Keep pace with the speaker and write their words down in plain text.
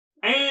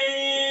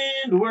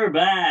And we're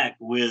back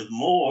with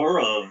more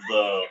of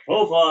the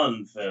Pope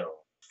on Film.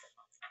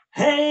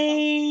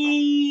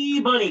 Hey,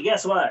 Bunny,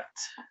 guess what?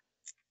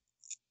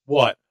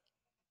 What?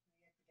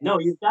 No,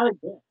 you gotta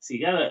guess.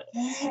 You gotta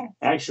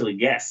actually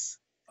guess.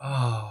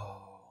 Oh.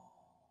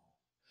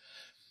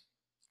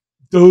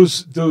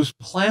 Those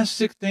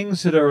plastic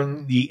things that are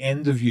on the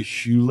end of your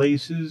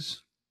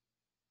shoelaces?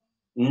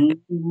 No,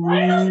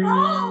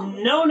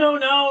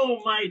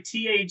 my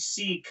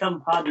THC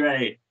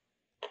compadre.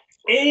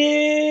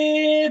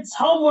 It's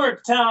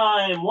homework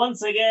time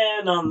once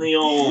again on the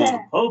old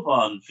Pope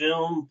on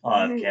Film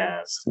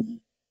podcast.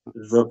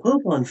 The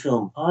Pope on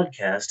Film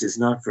podcast is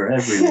not for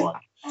everyone.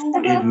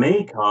 It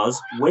may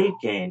cause weight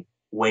gain,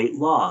 weight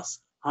loss,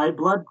 high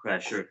blood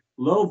pressure,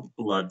 low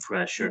blood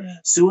pressure,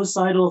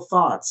 suicidal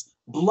thoughts,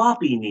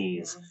 bloppy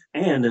knees,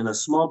 and in a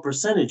small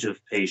percentage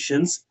of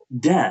patients,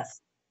 death.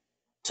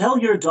 Tell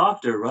your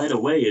doctor right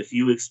away if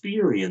you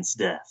experience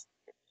death.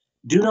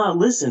 Do not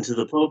listen to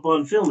the Pope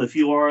on Film if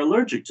you are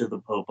allergic to the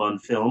Pope on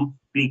Film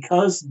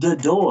because the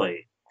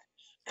doy.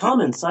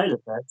 Common side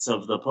effects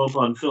of the Pope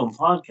on Film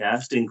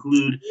podcast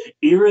include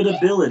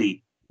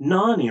irritability,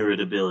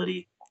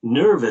 non-irritability,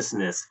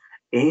 nervousness,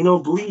 anal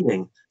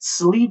bleeding,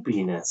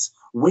 sleepiness,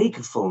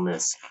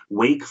 wakefulness,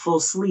 wakeful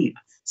sleep,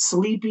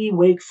 sleepy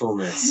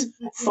wakefulness,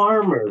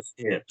 farmer's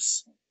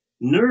hips,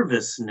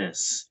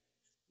 nervousness,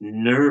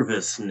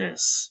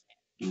 nervousness,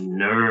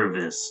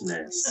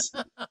 nervousness.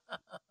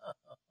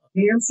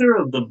 Cancer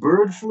of the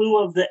bird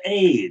flu of the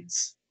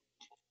AIDS,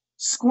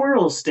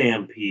 squirrel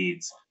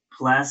stampedes,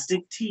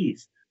 plastic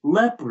teeth,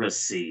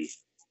 leprosy,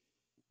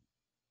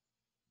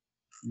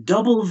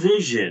 double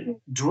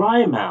vision,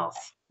 dry mouth,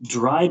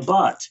 dry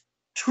butt,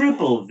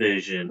 triple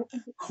vision,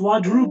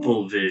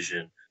 quadruple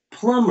vision,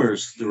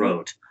 plumber's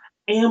throat,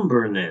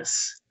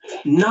 amberness,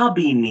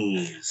 knobby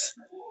knees,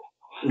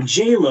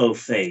 J-Lo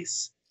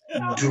face,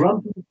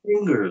 drumpy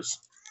fingers,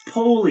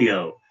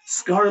 polio,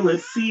 scarlet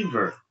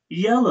fever,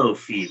 yellow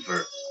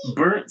fever,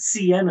 burnt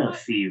sienna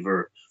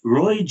fever,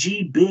 Roy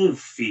G. Biv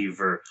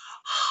fever,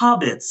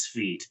 hobbit's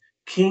feet,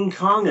 King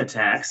Kong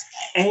attacks,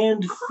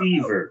 and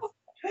fever.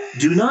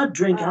 Do not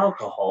drink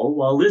alcohol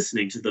while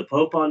listening to the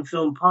Pope on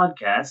Film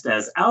podcast,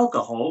 as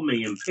alcohol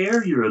may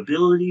impair your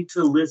ability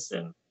to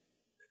listen.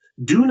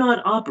 Do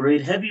not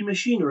operate heavy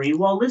machinery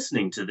while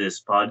listening to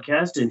this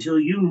podcast until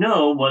you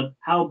know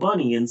how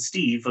Bunny and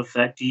Steve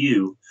affect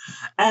you.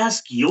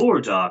 Ask your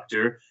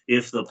doctor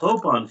if the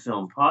Pope on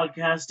Film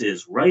podcast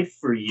is right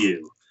for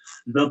you.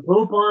 The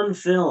Pope on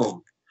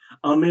Film,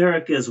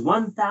 America's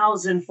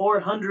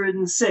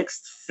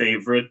 1,406th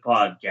favorite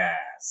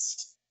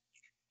podcast.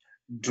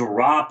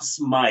 Drops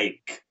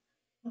Mike.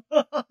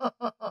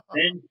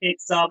 Then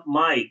picks up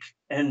Mike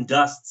and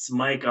dusts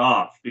Mike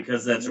off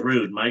because that's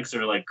rude. Mics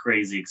are like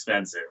crazy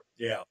expensive.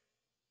 Yeah.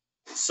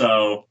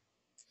 So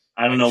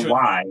I don't know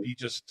why. He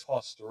just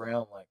tossed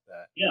around like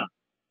that.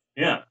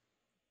 Yeah.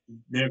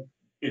 They're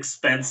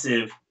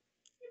expensive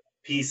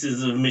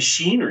pieces of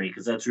machinery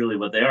because that's really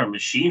what they are,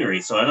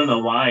 machinery. So I don't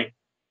know why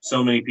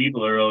so many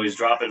people are always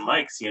dropping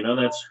mics. You know,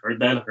 that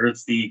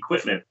hurts the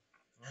equipment.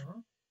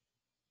 Mm-hmm.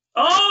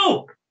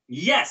 Oh,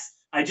 yes.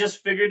 I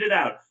just figured it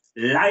out.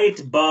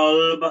 Light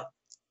bulb.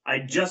 I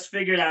just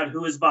figured out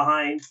who is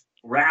behind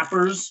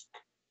rappers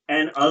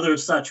and other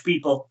such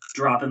people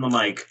dropping the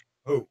mic.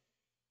 Who?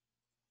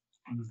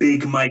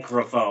 Big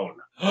microphone.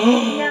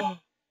 Yeah.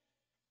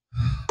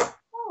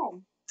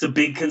 It's a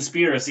big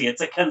conspiracy.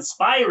 It's a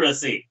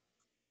conspiracy.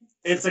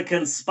 It's a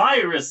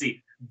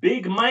conspiracy.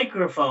 Big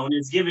microphone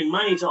is giving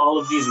money to all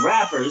of these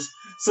rappers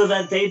so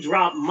that they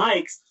drop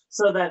mics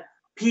so that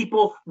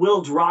people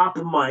will drop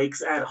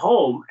mics at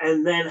home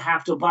and then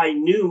have to buy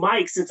new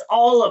mics. It's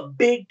all a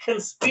big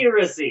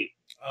conspiracy.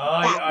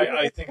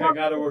 I think I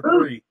got to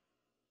agree.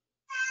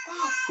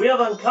 We have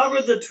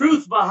uncovered the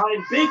truth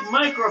behind Big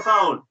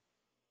Microphone.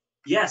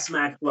 Yes,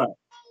 Maxwell.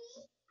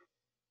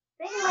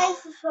 Big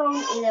Microphone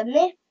is a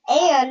myth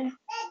and...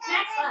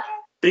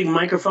 Big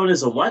Microphone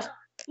is a what?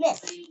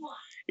 Myth.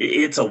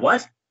 It's a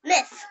what?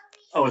 Myth.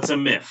 Oh, it's a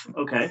myth.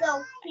 Okay.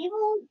 So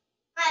people...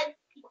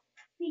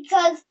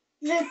 Because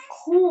they're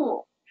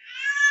cool.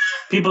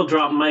 People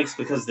drop mics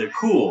because they're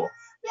cool.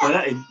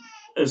 Yeah.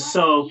 But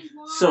so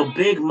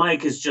Big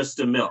Mike is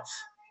just a MILF.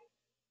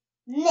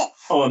 Myth.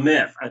 Oh, a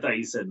myth. I thought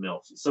you said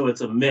MILF. So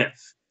it's a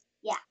myth.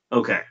 Yeah.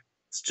 Okay.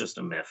 It's just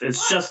a myth.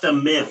 It's just a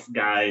myth,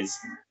 guys.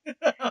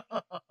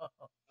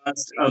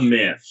 Just a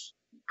myth.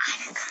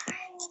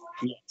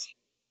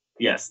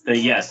 Yes.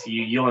 Yes.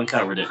 You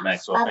uncovered it,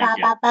 Maxwell. Thank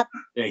you.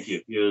 Thank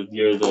you.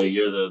 You're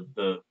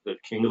the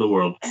king of the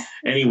world.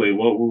 Anyway,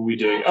 what were we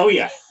doing? Oh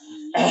yeah.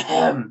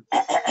 Haven't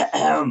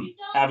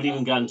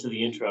even gotten to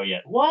the intro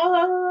yet.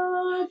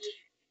 What?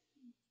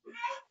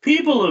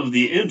 People of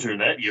the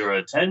internet, your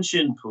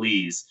attention,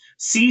 please.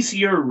 Cease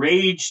your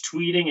rage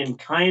tweeting and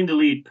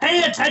kindly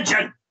pay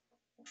attention.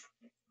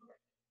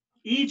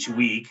 Each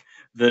week,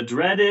 the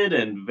dreaded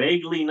and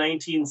vaguely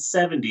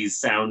 1970s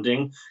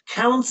sounding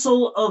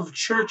Council of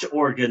Church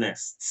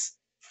Organists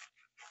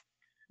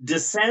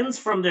descends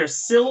from their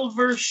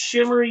silver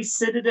shimmery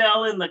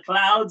citadel in the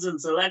clouds and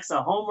selects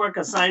a homework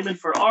assignment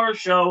for our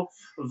show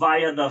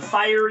via the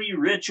fiery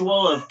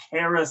ritual of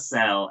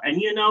carousel. And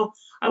you know,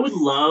 I would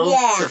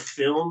love to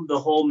film the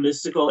whole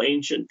mystical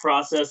ancient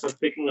process of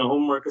picking a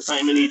homework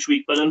assignment each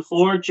week, but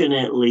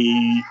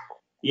unfortunately,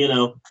 you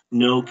know,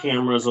 no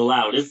cameras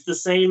allowed. It's the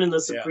same in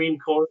the Supreme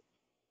Court.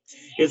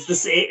 It's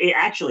the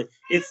actually,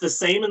 it's the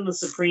same in the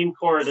Supreme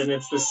Court, and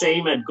it's the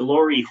same at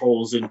glory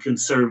holes in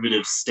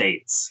conservative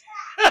states.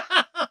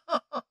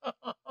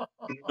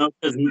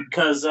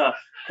 Because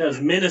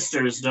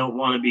ministers don't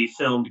want to be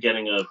filmed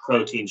getting a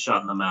protein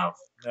shot in the mouth.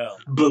 No.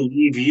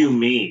 Believe you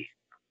me.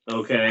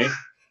 Okay?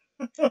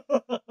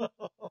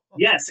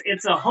 Yes,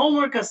 it's a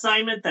homework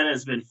assignment that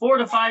has been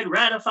fortified,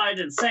 ratified,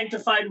 and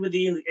sanctified with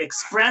the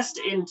expressed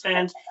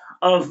intent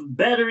of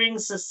bettering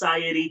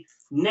society,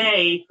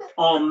 nay,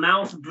 all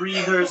mouth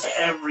breathers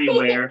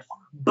everywhere,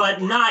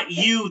 but not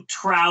you,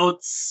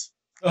 Trouts.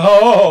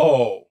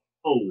 Oh!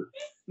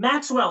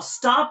 Maxwell,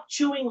 stop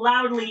chewing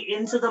loudly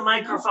into the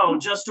microphone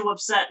just to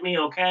upset me,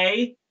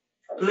 okay?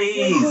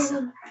 Please.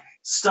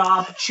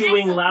 Stop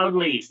chewing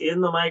loudly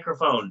in the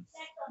microphone.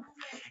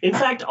 In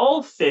fact,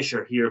 all fish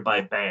are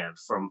hereby banned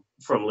from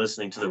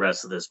listening to the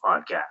rest of this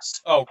podcast.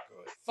 Oh,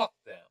 good. Fuck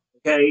them.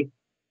 Okay?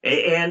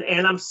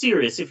 And I'm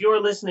serious. If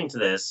you're listening to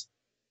this,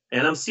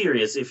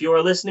 if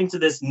you're listening to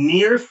this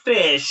near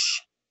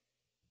fish,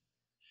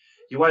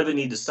 you either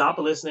need to stop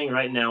listening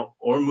right now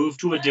or move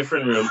to a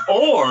different room,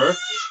 or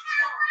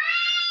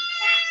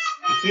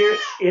here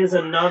is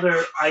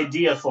another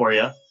idea for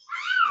you.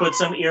 Put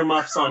some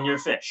earmuffs on your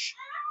fish.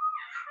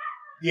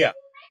 Yeah,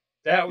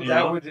 that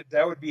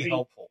would be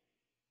helpful.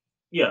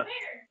 Yeah,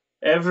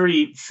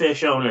 every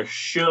fish owner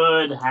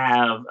should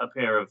have a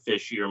pair of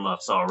fish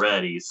earmuffs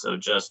already. So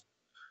just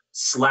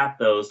slap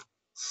those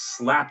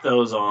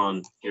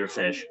on your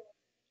fish.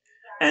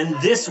 And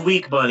this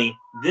week, Bunny,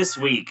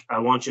 I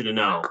want you to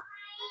know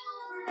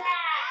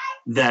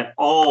that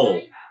all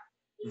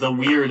the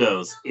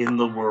weirdos in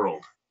the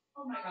world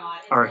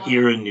are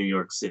here in New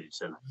York City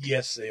tonight.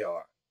 Yes, they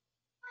are.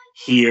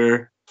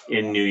 Here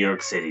in New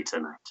York City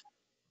tonight.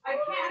 I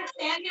can't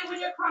stand you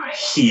when you're crying.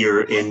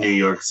 Here in New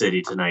York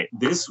City tonight.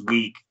 This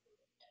week,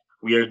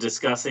 we are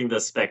discussing the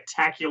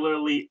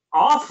spectacularly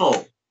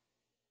awful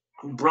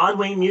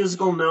Broadway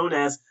musical known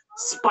as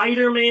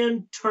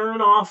Spiderman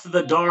Turn Off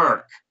the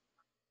Dark.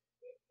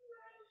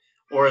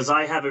 Or as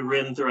I have it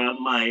written throughout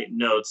my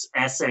notes,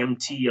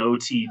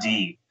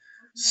 SMTOTD.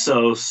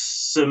 So,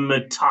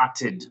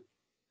 Cimatotted.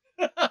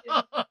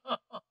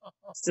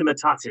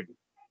 Cimatotted.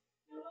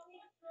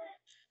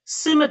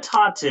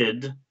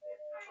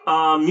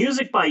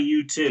 Music by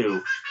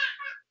U2.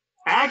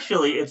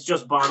 Actually, it's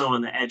just Bono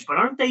and the Edge, but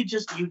aren't they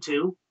just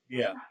U2?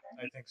 Yeah,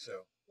 I think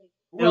so.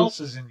 Who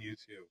else is in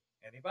U2?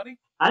 Anybody?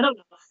 I don't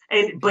know.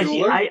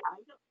 Bueller?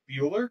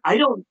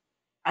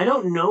 I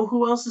don't know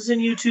who else is in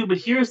U2, but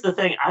here's the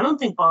thing. I don't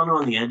think Bono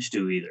and the Edge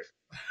do either.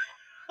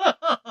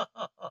 I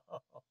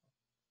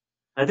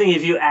think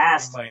if you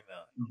asked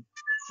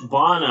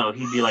Bono,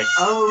 he'd be like,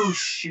 "Oh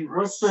shoot,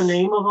 what's the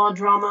name of our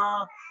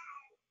drama?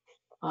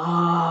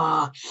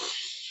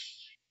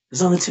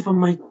 It's on the tip of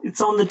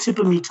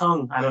my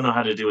tongue. I don't know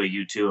how to do a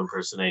U2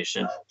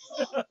 impersonation.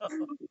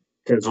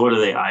 Because what are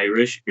they,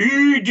 Irish? I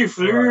don't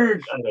know.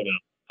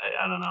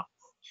 I don't know.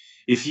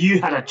 If you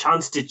had a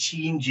chance to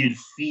change your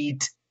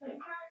feet.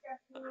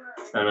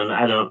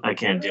 I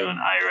can't do an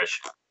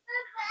Irish.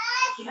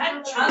 You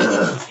had a chance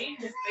to change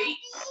your feet?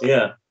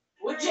 Yeah.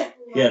 Would you?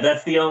 Yeah,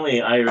 that's the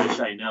only Irish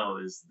I know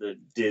is the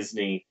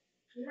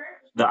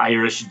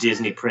Irish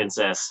Disney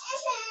princess.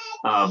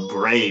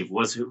 Brave.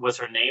 Was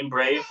her name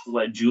Brave?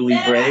 What, Julie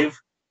Brave?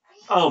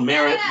 Oh,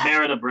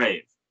 Merida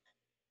Brave.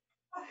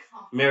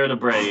 Merida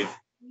Brave.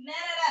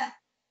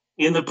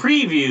 In the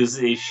previews,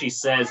 she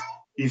says,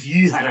 "If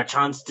you had a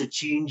chance to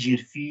change your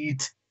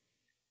feet,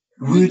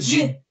 would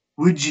you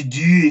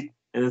do it?"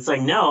 And it's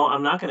like, no,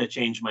 I'm not going to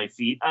change my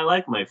feet. I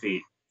like my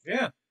feet.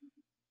 Yeah.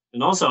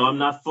 And also, I'm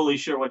not fully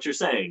sure what you're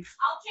saying.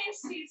 I'll change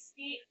Steve's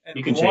feet. And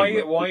you can why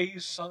are you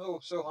so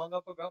hung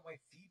up about my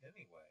feet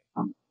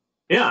anyway?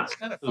 Yeah. It's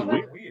kind of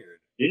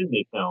weird.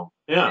 Disney film.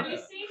 Yeah. Have you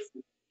seen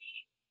Steve's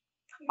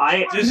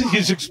feet?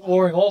 Disney's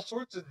exploring all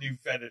sorts of new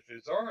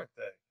fetishes, aren't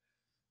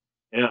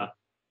they? Yeah.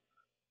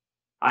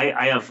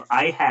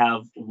 I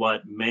have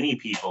what many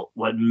people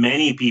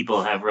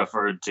have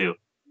referred to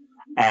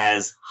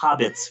as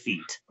Hobbit's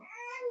feet.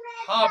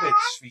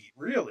 Hobbit's feet,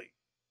 really?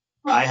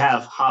 I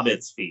have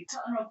Hobbit's feet.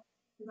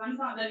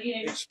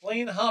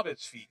 Explain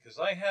Hobbit's feet, because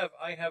I have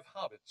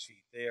Hobbit's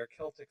feet. They are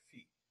Celtic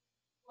feet.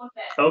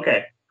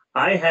 Okay.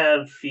 I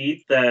have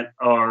feet that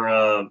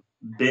are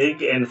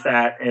big and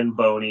fat and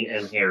bony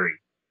and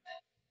hairy.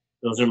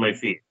 Those are my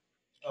feet.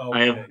 Okay.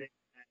 I have big,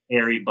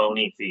 hairy,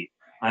 bony feet.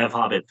 I have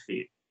Hobbit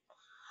feet.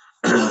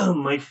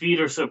 My feet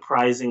are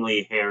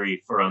surprisingly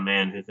hairy for a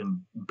man who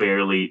can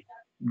barely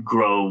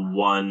grow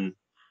one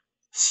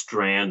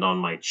strand on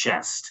my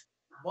chest.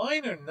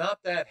 Mine are not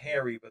that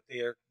hairy, but they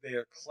are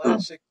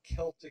classic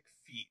Celtic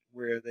feet,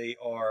 where they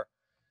are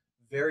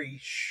very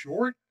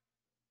short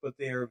but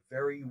they are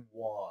very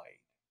wide.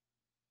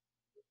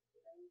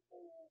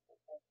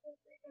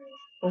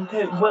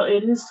 Okay, well,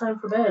 it is time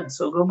for bed,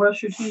 so go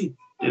brush your teeth,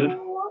 dude.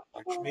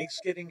 Which makes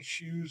getting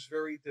shoes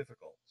very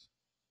difficult.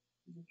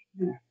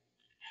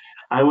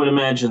 I would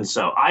imagine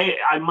so.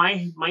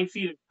 My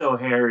feet are so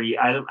hairy.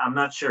 I'm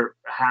not sure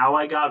how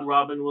I got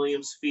Robin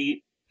Williams'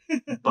 feet,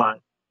 but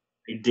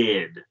I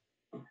did,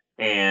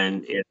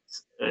 and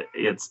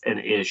it's an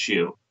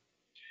issue.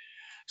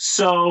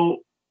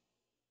 So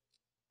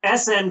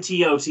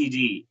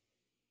SMTOTD,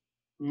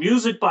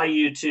 music by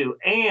U2,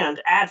 and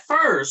at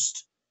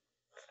first,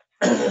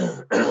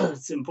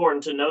 it's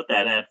important to note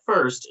that at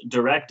first,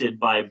 directed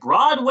by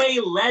Broadway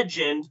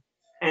legend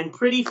and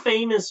pretty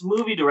famous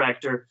movie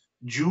director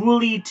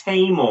Julie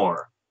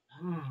Taymor.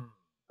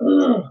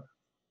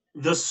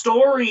 The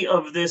story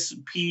of this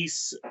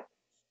piece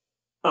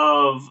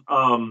of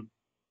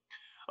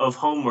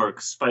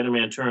homework,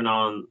 Spider-Man Turn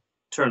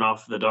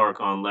Off the Dark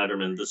on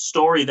Letterman, the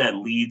story that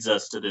leads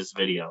us to this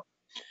video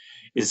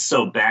is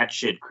so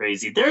batshit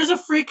crazy. There's a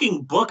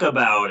freaking book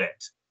about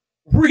it.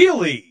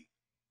 Really?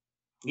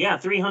 Yeah,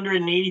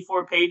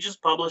 384 pages,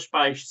 published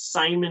by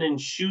Simon &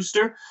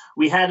 Schuster.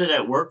 We had it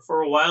at work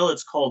for a while.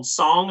 It's called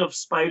Song of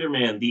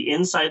Spider-Man, the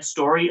inside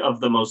story of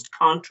the most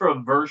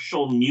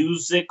controversial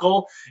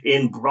musical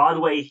in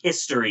Broadway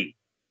history.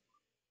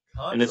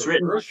 And it's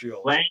written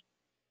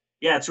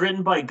it's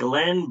written by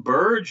Glenn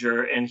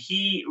Berger, and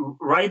he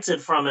writes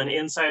it from an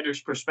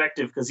insider's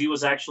perspective because he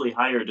was actually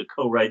hired to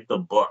co-write the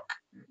book.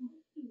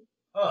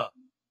 Huh.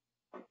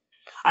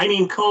 I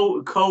mean,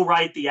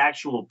 co-write the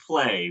actual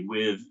play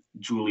with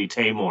Julie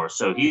Taymor.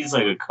 So he's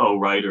like a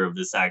co-writer of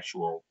this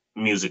actual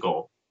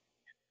musical.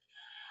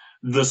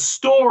 The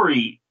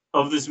story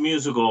of this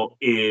musical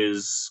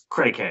is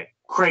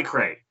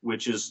cray-cray,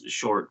 which is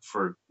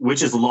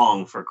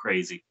long for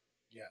crazy.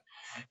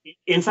 Yeah.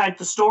 In fact,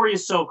 the story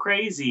is so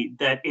crazy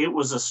that it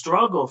was a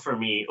struggle for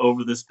me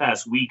over this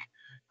past week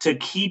to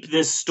keep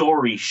this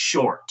story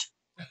short.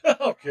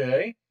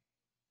 Okay.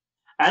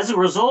 As a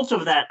result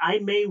of that, I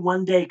may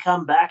one day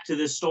come back to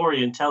this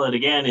story and tell it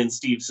again in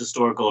Steve's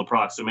Historical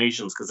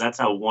Approximations, because that's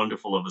how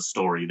wonderful of a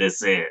story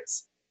this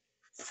is.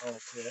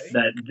 Okay.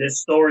 That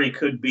this story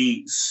could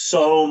be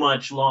so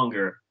much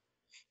longer,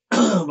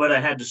 but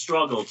I had to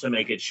struggle to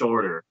make it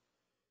shorter.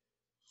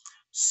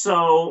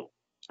 So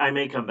I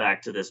may come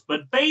back to this.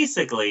 But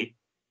basically,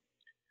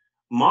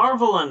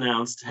 Marvel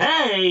announced,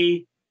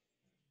 hey,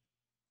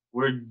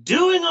 we're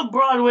doing a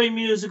Broadway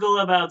musical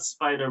about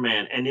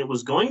Spider-Man, and it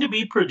was going to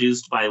be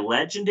produced by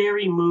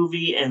legendary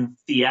movie and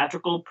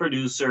theatrical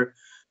producer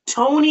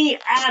Tony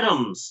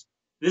Adams.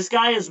 This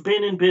guy has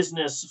been in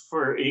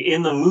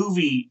the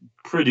movie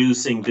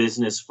producing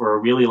business for a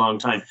really long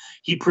time.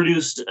 He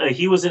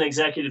was an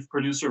executive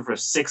producer for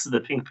 6 of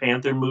the Pink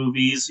Panther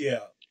movies.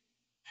 Yeah.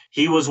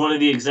 He was one of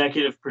the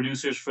executive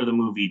producers for the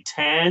movie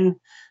 10.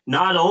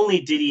 Not only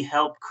did he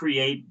help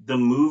create the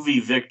movie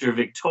Victor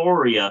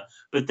Victoria,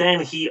 but then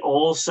he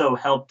also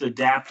helped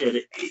adapt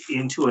it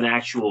into an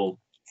actual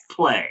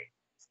play.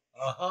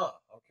 Uh-huh.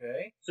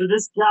 Okay. So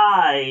this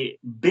guy,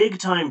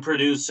 big-time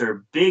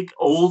producer, big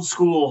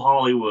old-school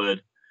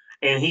Hollywood,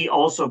 and he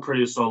also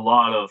produced a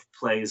lot of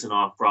plays and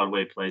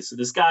off-Broadway plays. So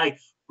this guy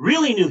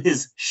really knew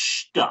his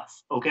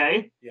stuff,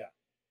 okay? Yeah.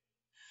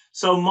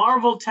 So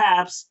Marvel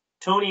taps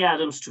Tony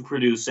Adams to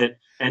produce it,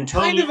 and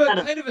kind of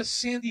a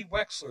Sandy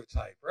Wexler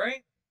type,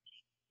 right?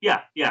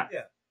 Yeah.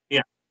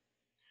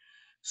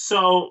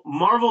 So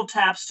Marvel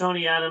taps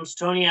Tony Adams.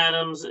 Tony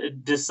Adams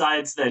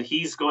decides that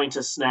he's going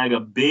to snag a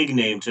big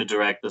name to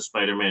direct the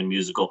Spider-Man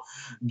musical.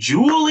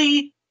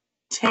 Julie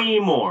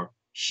Taymor.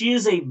 She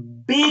is a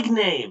big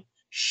name.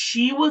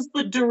 She was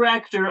the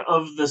director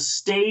of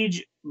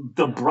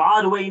the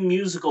Broadway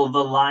musical,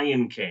 The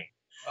Lion King.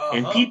 Uh-huh.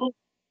 And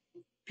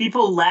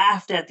people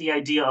laughed at the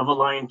idea of a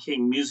Lion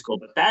King musical,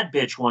 but that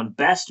bitch won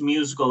Best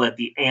Musical at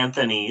the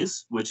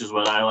Anthonys, which is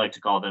what I like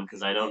to call them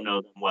because I don't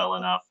know them well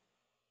enough.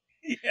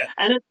 Yeah.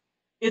 And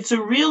it's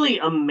a really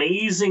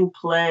amazing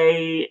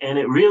play, and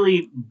it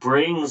really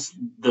brings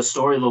the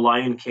story of the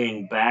Lion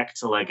King back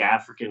to like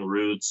African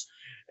roots,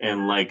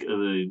 and like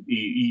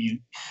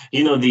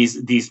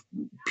these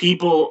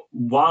people,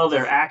 while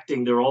they're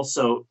acting, they're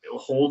also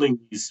holding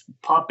these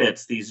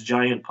puppets, these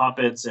giant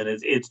puppets, and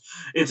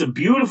it's a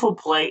beautiful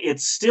play.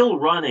 It's still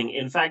running.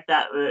 In fact,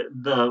 that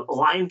the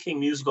Lion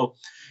King musical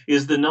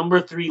is the number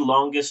 3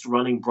 longest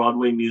running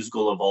Broadway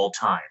musical of all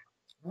time.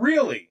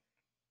 Really?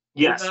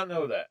 Yes. Did not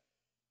know that.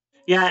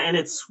 Yeah, and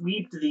it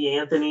sweeped the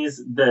Anthonys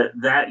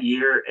that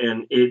year,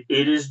 and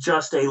it is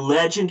just a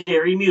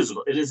legendary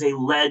musical. It is a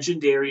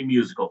legendary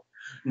musical.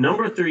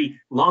 Number 3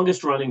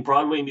 longest running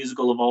Broadway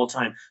musical of all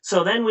time.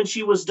 So then when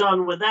she was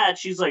done with that,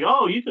 she's like,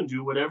 oh, you can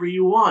do whatever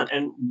you want.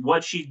 And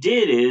what she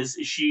did is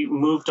she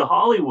moved to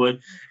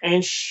Hollywood,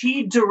 and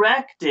she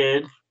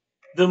directed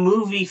the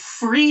movie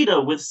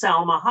Frida with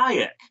Salma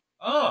Hayek.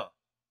 Oh.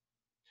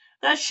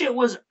 That shit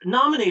was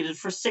nominated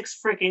for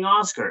 6 freaking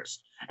Oscars.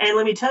 And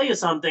let me tell you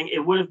something, it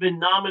would have been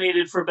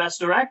nominated for Best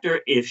Director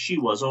if she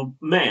was a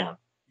man.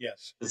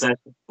 Yes. Because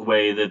that's the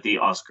way that the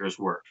Oscars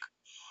work.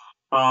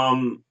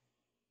 Um,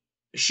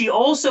 she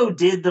also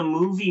did the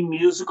movie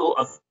musical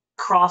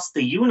Across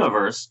the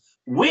Universe,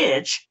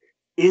 which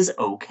is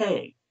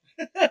okay.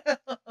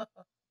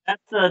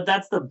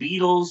 That's the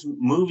Beatles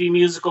movie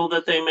musical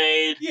that they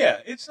made. Yeah,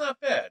 it's not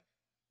bad.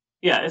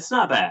 Yeah, it's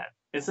not bad.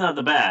 It's not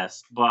the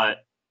best,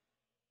 but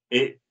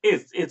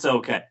it's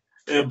okay.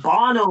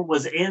 Bono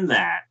was in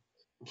that.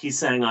 He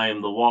sang "I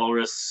Am the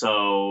Walrus,"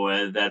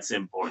 so that's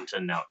important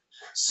to note.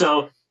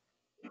 So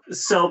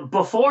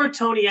before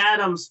Tony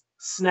Adams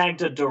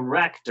snagged a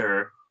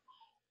director,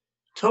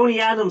 Tony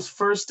Adams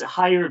first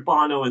hired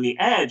Bono and the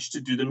Edge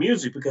to do the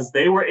music because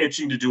they were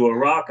itching to do a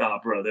rock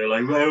opera. They're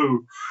like,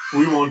 "Oh,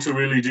 we want to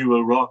really do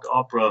a rock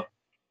opera."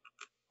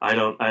 I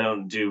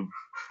don't do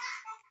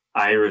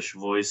Irish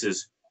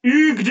voices.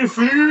 Eeg de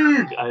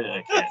Fleeg!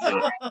 I can't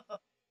do it.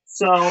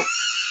 So,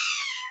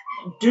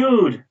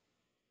 dude,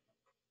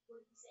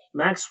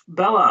 Max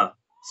Bella,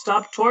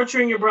 stop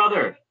torturing your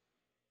brother.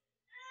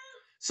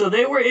 So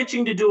they were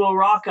itching to do a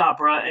rock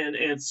opera,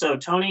 and so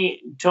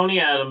Tony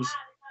Adams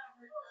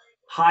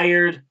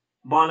hired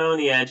Bono and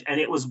the Edge,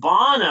 and it was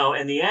Bono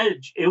and the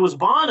Edge. It was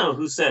Bono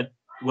who said,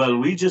 "Well,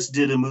 we just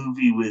did a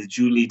movie with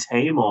Julie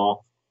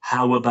Taymor.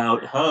 How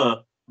about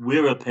her?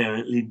 We're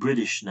apparently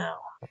British now."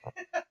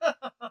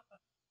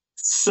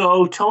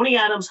 So Tony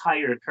Adams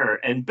hired her,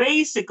 and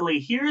basically,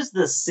 here's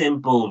the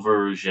simple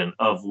version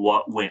of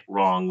what went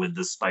wrong with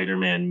the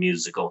Spider-Man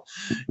musical.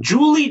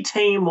 Julie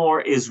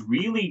Taymor is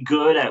really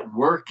good at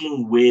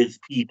working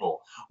with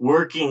people,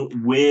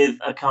 working with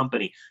a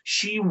company.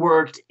 She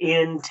worked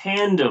in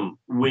tandem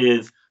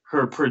with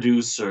her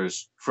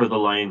producers for the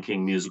Lion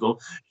King musical.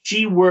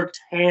 She worked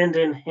hand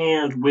in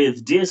hand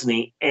with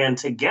Disney, and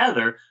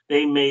together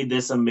they made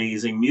this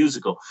amazing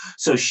musical.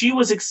 So she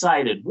was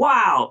excited.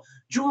 Wow,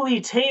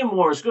 Julie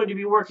Taymor is going to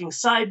be working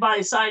side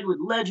by side with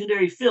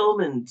legendary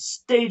film and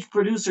stage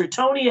producer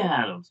Tony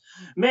Adams.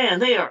 Man,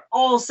 they are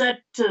all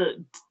set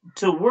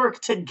to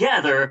work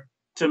together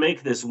to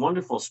make this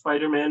wonderful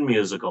Spider-Man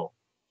musical.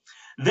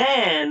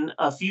 Then,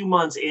 a few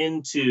months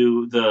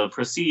into the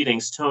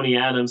proceedings, Tony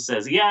Adams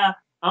says, "Yeah,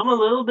 I'm a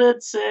little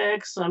bit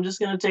sick, so I'm just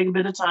going to take a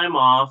bit of time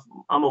off.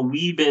 I'm a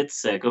wee bit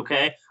sick,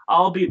 okay?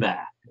 I'll be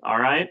back, all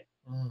right?"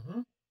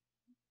 Mm-hmm.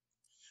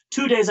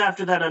 2 days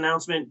after that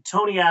announcement,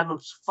 Tony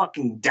Adams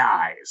fucking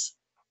dies.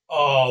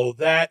 Oh,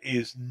 that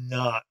is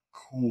not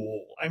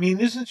cool. I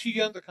mean, isn't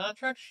she under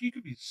contract? She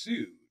could be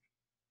sued.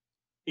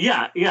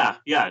 Yeah.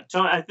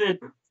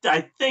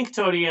 I think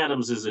Tony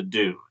Adams is a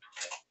dude.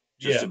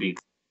 Just Yeah. to be,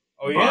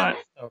 Oh, yeah?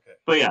 but Okay.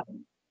 but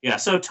yeah.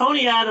 So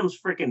Tony Adams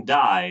freaking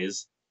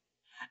dies,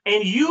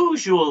 and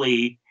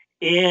usually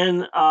in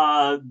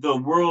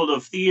the world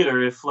of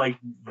theater, if like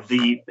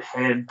the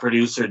head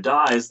producer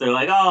dies, they're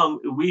like, "Oh,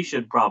 we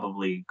should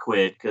probably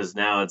quit because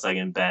now it's like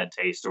in bad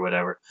taste or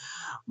whatever."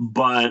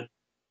 But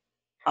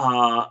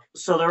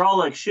so they're all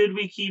like, "Should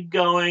we keep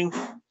going?"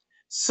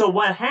 So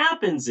what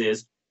happens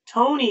is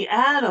Tony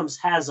Adams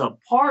has a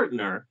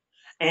partner,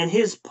 and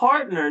his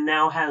partner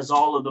now has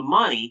all of the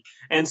money.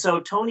 And so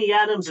Tony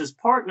Adams's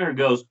partner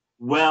goes,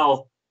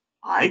 "Well,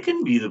 I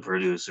can be the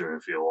producer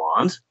if you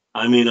want.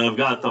 I mean, I've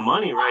got the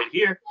money right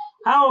here.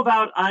 How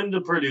about I'm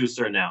the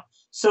producer now?"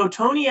 So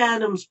Tony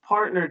Adams'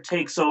 partner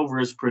takes over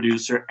as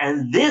producer,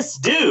 and this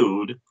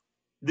dude,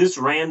 this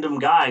random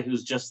guy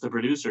who's just the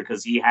producer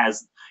because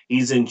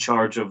he's in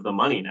charge of the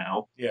money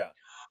now. Yeah.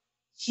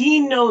 He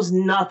knows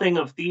nothing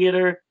of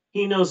theater.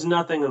 He knows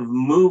nothing of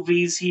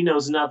movies. He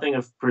knows nothing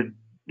of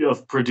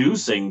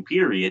producing,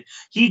 period.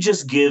 He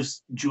just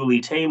gives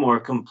Julie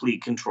Taymor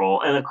complete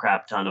control and a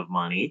crap ton of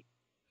money.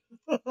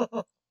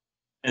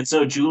 And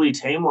so Julie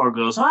Taymor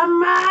goes, "I'm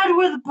mad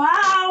with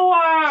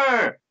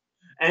power!"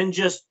 and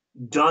just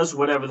does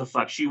whatever the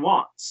fuck she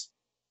wants.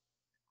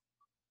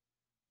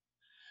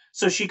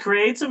 So she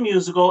creates a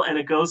musical and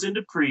it goes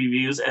into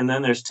previews, and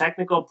then there's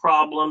technical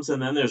problems,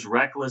 and then there's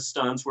reckless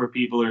stunts where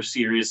people are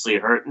seriously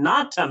hurt.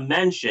 Not to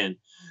mention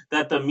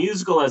that the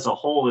musical as a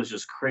whole is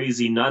just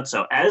crazy nuts.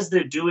 So as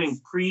they're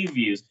doing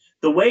previews,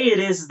 the way it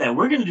is that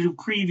we're going to do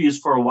previews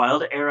for a while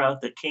to air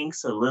out the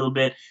kinks a little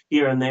bit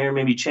here and there,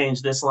 maybe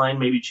change this line,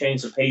 maybe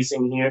change the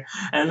pacing here.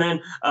 And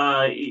then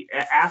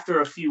after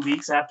a few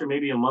weeks, after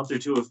maybe a month or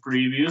two of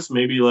previews,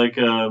 maybe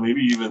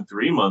even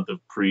 3 months of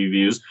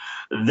previews,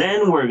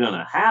 then we're going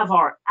to have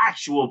our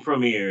actual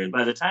premiere. And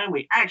by the time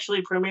we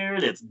actually premiere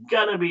it, it's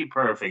going to be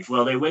perfect.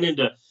 Well, they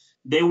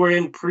were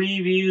in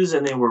previews,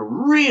 and they were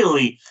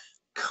really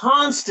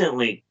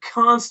constantly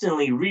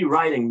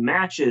rewriting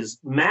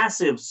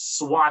massive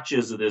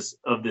swatches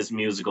of this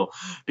musical,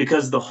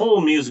 because the whole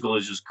musical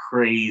is just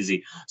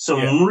crazy.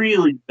 Some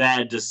really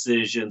bad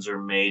decisions are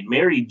made.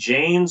 Mary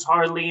Jane's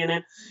hardly in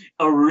it.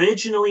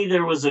 Originally,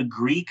 there was a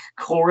Greek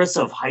chorus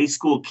of high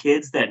school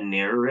kids that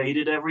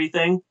narrated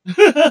everything.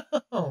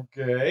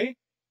 Okay.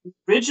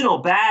 Original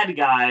bad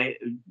guy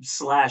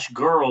 /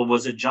 girl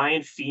was a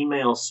giant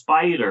female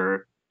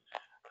spider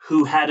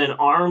who had an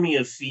army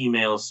of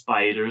female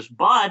spiders.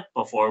 But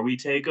before we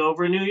take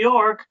over New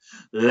York,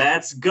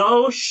 let's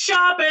go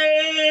shopping!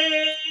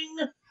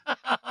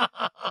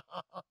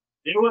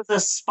 There was a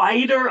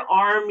Spider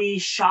Army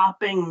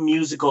shopping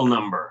musical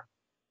number.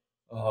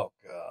 Oh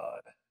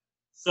God.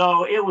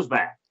 So it was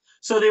bad.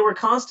 So they were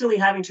constantly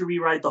having to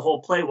rewrite the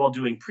whole play while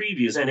doing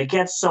previews, and it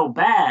gets so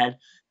bad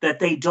that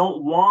they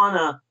don't want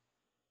to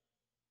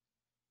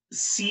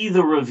see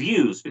the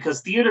reviews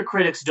because theater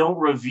critics don't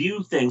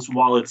review things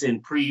while it's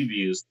in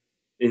previews.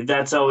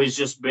 That's always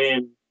just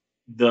been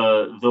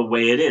the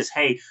way it is.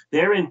 Hey,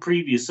 they're in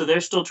previews, so they're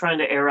still trying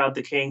to air out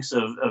the kinks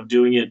of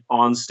doing it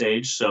on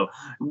stage. So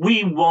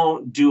we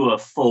won't do a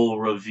full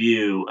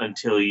review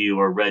until you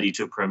are ready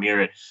to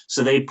premiere it.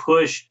 So they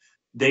push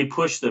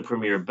the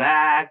premiere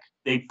back.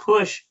 They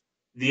push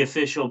the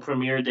official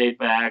premiere date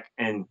back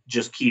and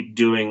just keep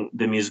doing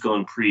the musical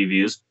in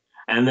previews.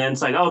 And then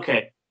it's like,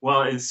 okay,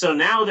 well, so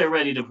now they're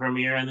ready to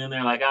premiere, and then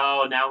they're like,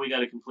 "Oh, now we got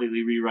to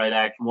completely rewrite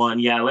Act One.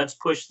 Yeah, let's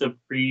push the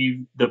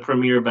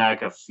premiere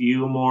back a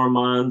few more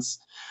months.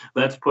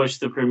 Let's push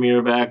the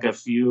premiere back a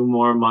few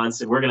more months,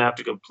 and we're gonna have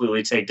to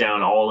completely take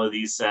down all of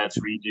these sets,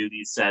 redo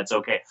these sets.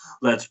 Okay,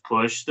 let's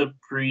push the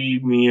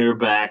premiere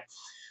back."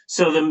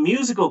 So the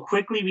musical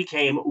quickly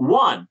became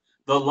one,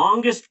 the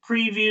longest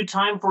preview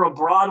time for a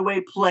Broadway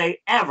play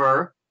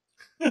ever,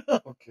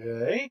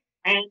 Okay.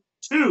 and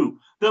two,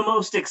 the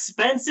most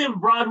expensive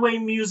Broadway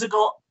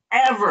musical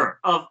ever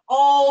of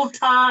all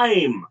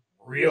time.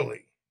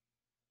 Really?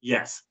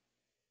 Yes.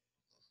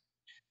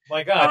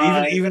 My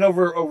God, even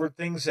over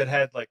things that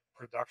had like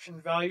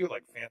production value,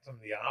 like Phantom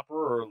of the Opera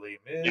or Les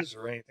Mis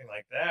or anything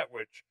like that,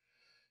 which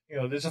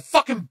there's a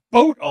fucking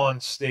boat on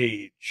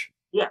stage.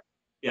 Yeah.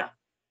 Yeah.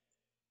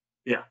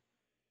 Yeah.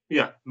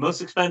 Yeah.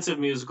 Most expensive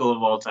musical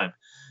of all time.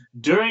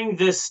 During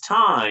this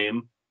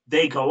time,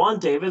 they go on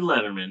David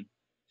Letterman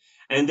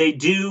and they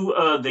do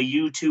the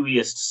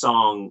U2iest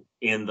song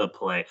in the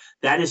play.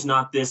 That is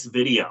not this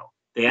video.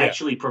 They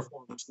actually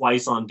perform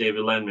twice on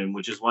David Letterman,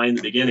 which is why in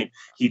the beginning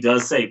he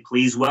does say,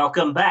 "Please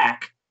welcome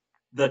back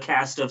the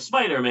cast of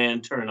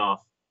Spider-Man. Turn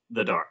off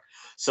the dark."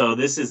 So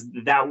this is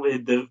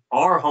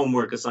our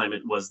homework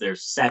assignment was their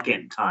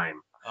second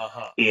time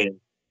in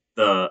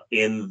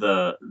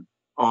the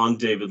on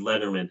David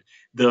Letterman.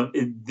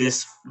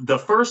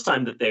 The first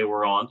time that they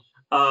were on,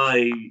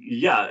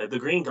 the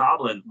Green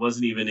Goblin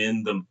wasn't even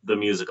in the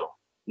musical.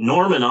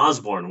 Norman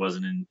Osborn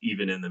wasn't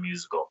even in the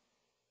musical.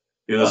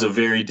 It was a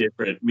very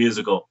different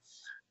musical.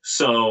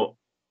 So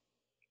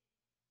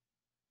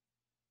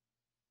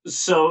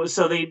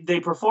they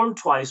performed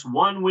twice,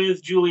 one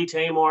with Julie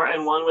Taymor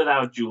and one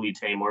without Julie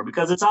Taymor,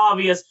 because it's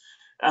obvious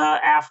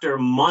after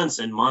months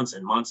and months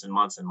and months and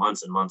months and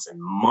months and months and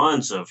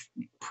months of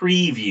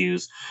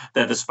previews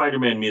that the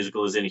Spider-Man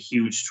musical is in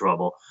huge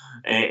trouble,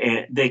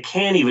 and they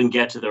can't even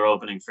get to their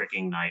opening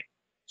freaking night.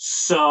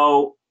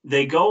 So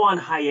they go on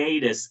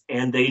hiatus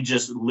and they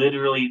just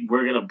literally,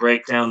 we're going to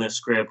break down this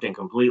script and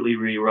completely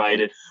rewrite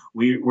it.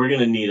 We're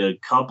going to need a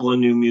couple of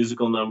new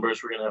musical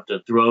numbers. We're going to have to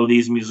throw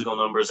these musical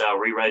numbers out,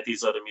 rewrite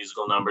these other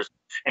musical numbers.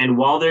 And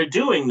while they're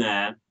doing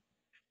that,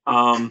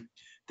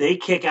 they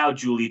kick out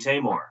Julie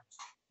Taymor.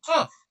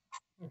 Huh.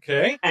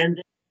 Okay.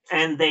 And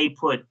they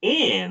put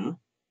in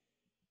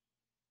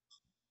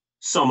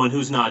someone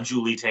who's not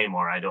Julie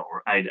Taymor.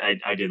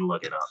 I didn't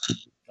look it up.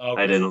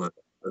 Okay. I didn't look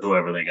at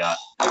whoever they got.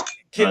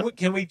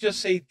 Can we just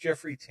say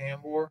Jeffrey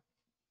Tambor?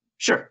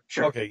 Sure.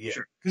 Okay, yeah.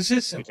 Because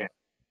it's simple.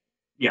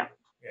 Yeah.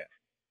 Yeah.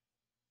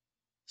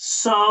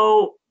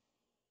 So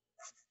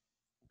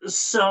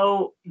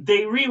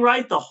they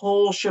rewrite the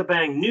whole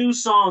shebang. New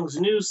songs,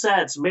 new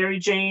sets. Mary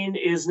Jane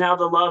is now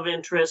the love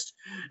interest.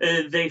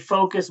 They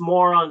focus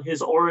more on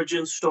his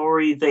origin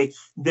story. They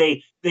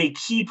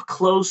keep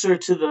closer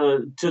to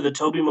the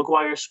Tobey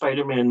Maguire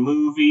Spider-Man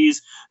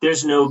movies.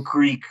 There's no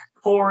Greek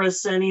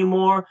chorus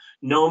anymore.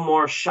 No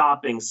more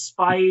shopping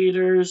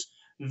spiders.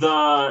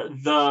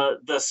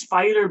 The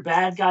spider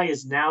bad guy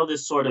is now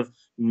this sort of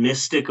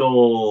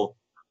mystical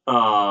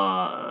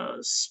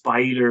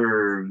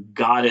spider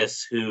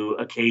goddess who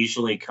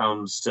occasionally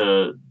comes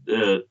to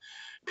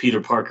Peter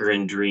Parker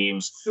in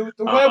dreams. The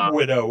Web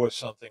Widow or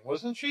something,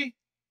 wasn't she?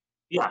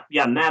 Yeah,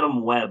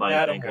 Madam Web,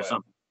 I think, or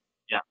something.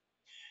 Yeah.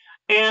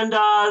 And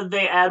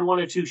they add one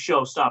or two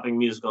show-stopping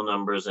musical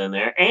numbers in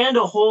there, and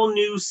a whole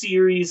new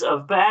series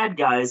of bad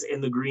guys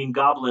in the Green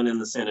Goblin and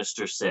the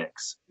Sinister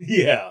Six.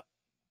 Yeah.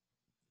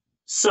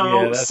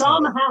 So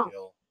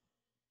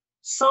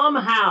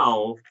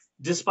somehow,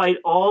 despite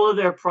all of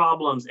their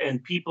problems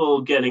and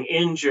people getting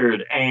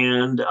injured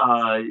and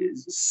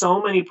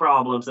so many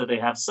problems that they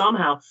have,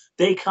 somehow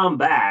they come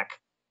back.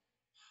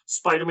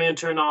 Spider-Man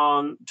Turn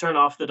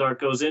Off the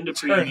Dark goes into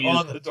previews. Turn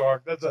on the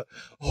Dark. That's a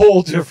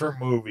whole different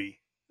movie.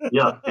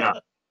 Yeah.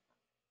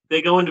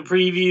 They go into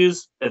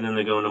previews, and then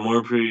they go into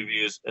more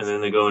previews, and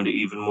then they go into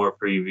even more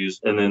previews,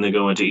 and then they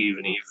go into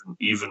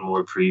even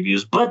more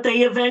previews. But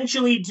they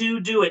eventually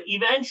do it.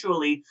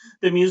 Eventually,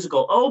 the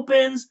musical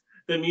opens.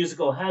 The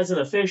musical has an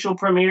official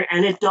premiere,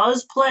 and it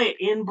does play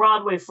in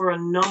Broadway for a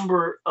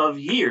number of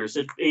years.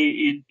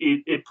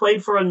 It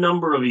played for a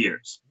number of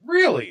years.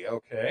 Really?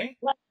 Okay.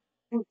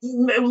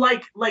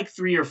 like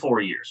 3 or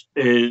 4 years.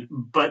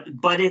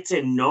 But it's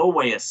in no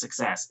way a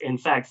success. In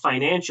fact,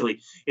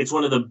 financially, it's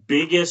one of the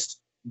biggest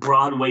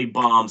Broadway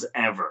bombs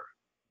ever.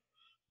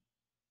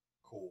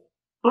 Cool.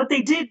 But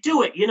they did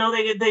do it.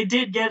 They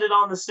did get it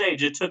on the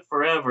stage. It took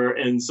forever,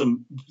 and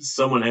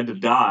someone had to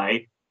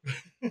die.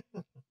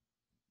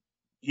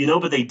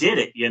 But they did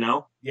it.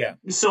 Yeah.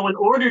 So in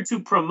order to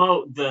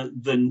promote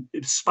the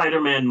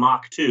Spider-Man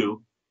Mach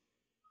 2,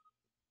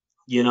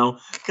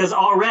 because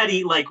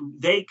already like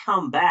they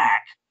come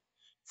back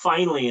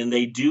finally, and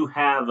they do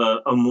have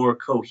a more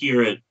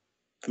coherent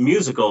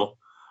musical.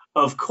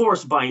 Of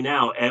course, by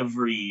now,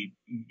 every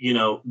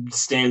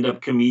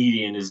stand-up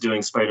comedian is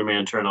doing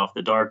Spider-Man Turn Off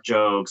the Dark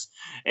jokes,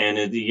 and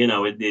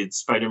it's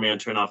Spider-Man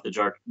Turn Off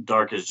the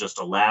Dark is just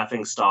a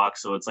laughing stock.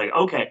 So it's like,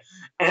 okay,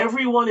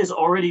 everyone is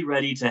already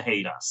ready to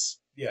hate us.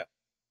 Yeah.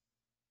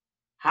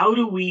 How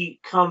do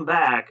we come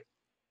back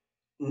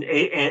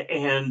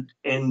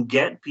and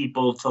get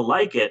people to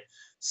like it?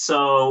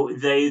 So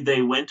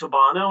they went to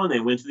Bono and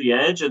they went to the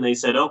Edge and they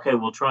said, okay,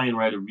 we'll try and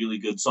write a really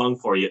good song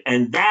for you.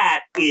 And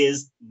that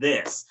is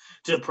this.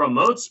 To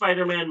promote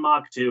Spider-Man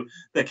Mach 2,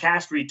 the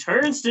cast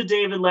returns to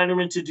David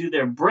Letterman to do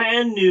their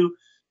brand new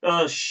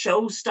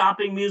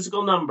show-stopping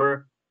musical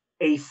number,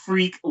 A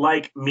Freak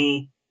Like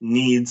Me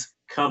Needs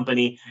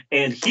Company.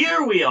 And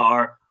here we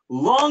are.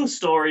 Long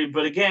story,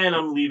 but again,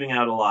 I'm leaving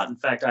out a lot. In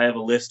fact, I have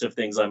a list of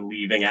things I'm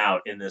leaving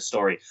out in this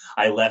story.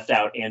 I left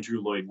out Andrew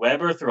Lloyd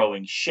Webber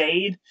throwing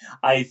shade.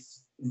 I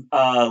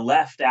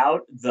left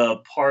out the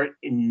part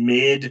in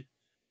mid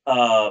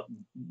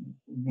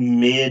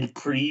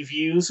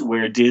previews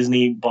where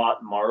Disney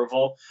bought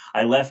Marvel.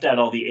 I left out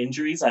all the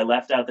injuries. I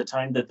left out the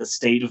time that the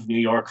state of New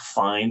York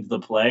fined the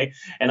play,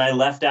 and I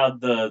left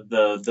out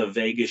the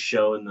Vegas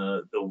show and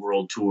the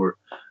world tour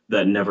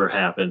that never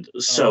happened.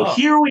 So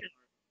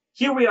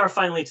here we are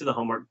finally to the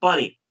homework.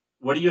 Bunny,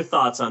 what are your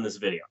thoughts on this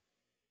video?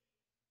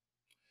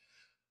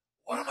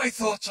 What are my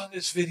thoughts on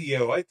this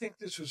video? I think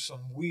this was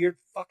some weird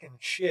fucking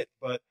shit,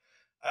 but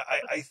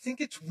I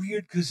think it's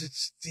weird because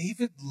it's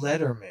David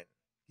Letterman,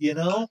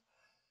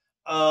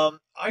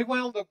 I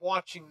wound up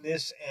watching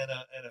this and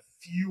a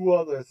few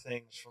other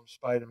things from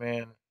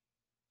Spider-Man,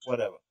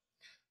 whatever.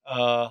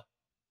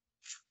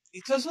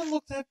 It doesn't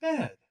look that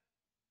bad.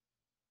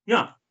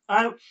 Yeah.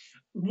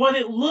 What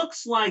it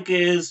looks like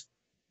is,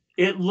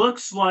 it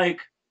looks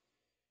like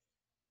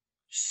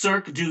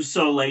Cirque du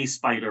Soleil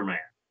Spider-Man.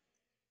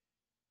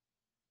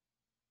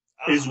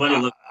 Is what it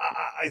looks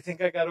like. I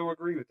think I got to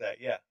agree with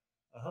that, yeah.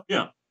 Uh-huh.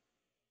 Yeah.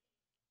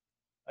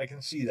 I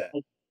can see that.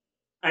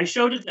 I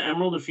showed it to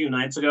Emerald a few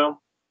nights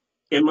ago.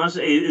 It must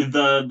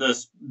the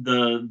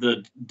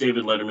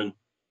David Letterman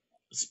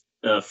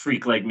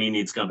Freak Like Me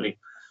Needs Company.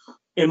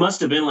 It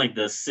must have been like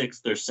the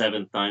 6th or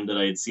 7th time that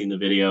I had seen the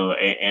video,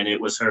 and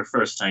it was her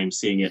first time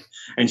seeing it.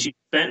 And she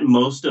spent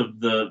most of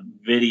the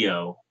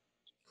video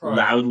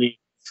loudly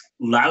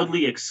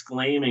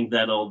exclaiming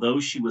that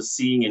although she was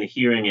seeing and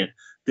hearing it,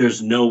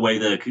 there's no way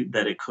that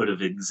it could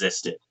have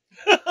existed.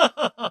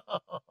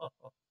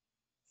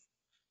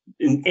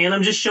 And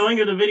I'm just showing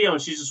her the video,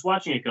 and she's just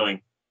watching it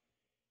going,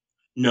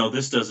 no,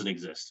 this doesn't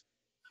exist.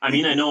 I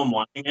mean, I know I'm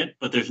watching it,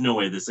 but there's no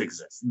way this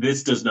exists.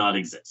 This does not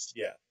exist.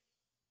 Yeah.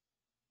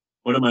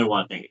 What am I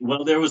watching?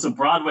 Well, there was a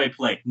Broadway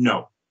play.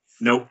 No.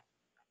 That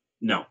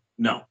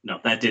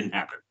didn't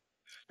happen.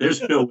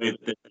 There's no way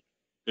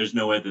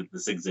that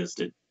this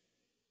existed.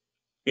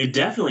 It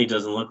definitely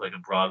doesn't look like a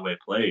Broadway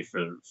play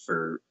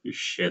for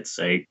shit's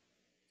sake.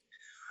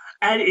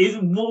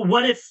 And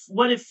what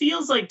it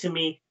feels like to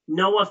me,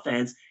 no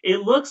offense,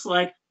 it looks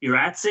like you're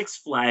at Six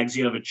Flags,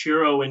 you have a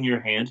churro in your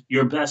hand,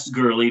 your best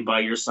girlie by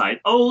your side.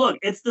 Oh, look,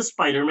 it's the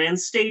Spider-Man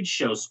stage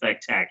show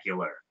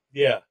spectacular.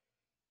 Yeah.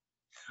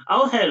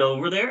 I'll head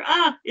over there.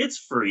 It's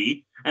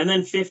free. And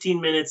then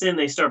 15 minutes in,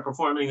 they start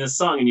performing this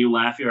song, and you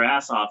laugh your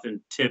ass off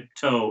and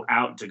tiptoe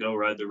out to go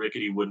ride the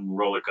rickety wooden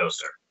roller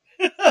coaster.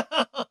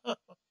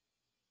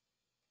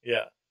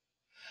 Yeah.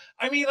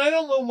 I mean, I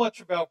don't know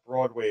much about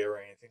Broadway or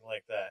anything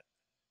like that.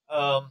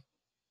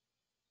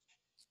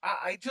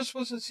 I just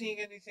wasn't seeing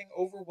anything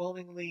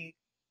overwhelmingly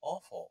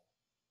awful.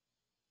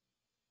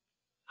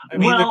 I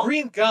mean, the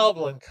Green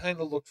Goblin kind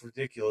of looked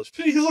ridiculous,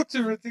 but he looked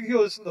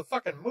ridiculous in the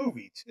fucking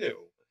movie,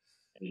 too.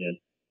 He did.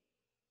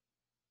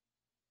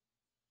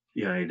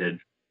 Yeah, he did.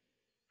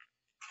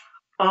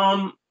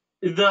 But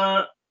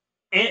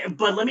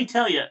let me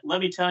tell you,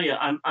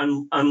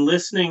 I'm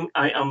listening.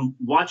 I'm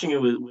watching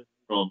it with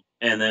Emerald,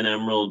 and then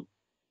Emerald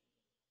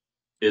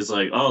is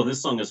like, "Oh,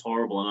 this song is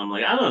horrible," and I'm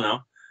like, "I don't know.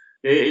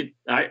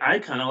 I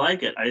kind of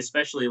like it. I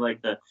especially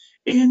like the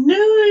in New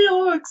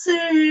York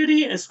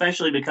City,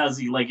 especially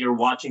because you're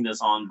watching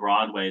this on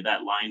Broadway.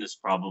 That line is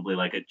probably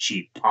like a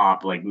cheap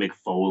pop, like Mick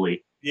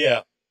Foley.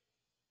 Yeah,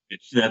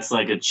 that's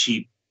like a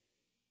cheap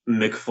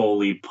Mick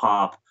Foley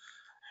pop.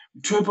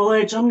 Triple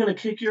H, I'm gonna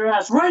kick your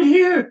ass right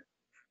here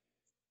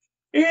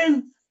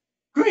in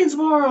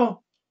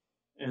Greensboro,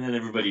 and then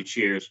everybody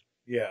cheers.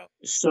 Yeah.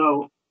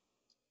 So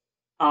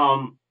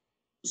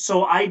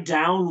I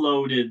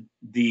downloaded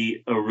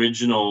the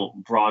original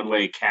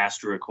Broadway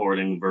cast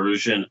recording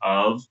version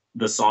of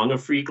the song "A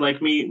Freak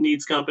Like Me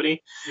Needs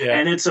Company," Yeah.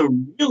 and it's a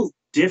real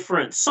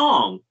different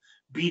song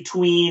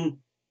between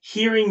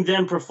hearing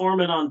them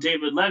perform it on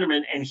David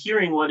Letterman and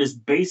hearing what is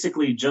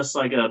basically just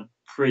like a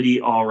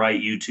pretty all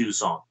right U2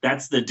 song.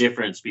 That's the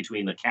difference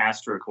between the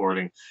cast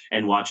recording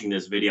and watching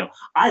this video.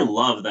 I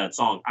love that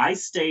song. I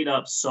stayed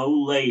up so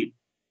late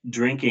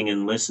drinking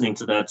and listening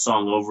to that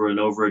song over and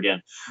over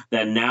again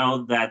that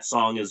now that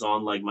song is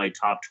on like my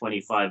top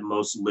 25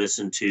 most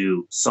listened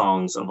to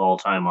songs of all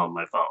time on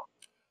my phone.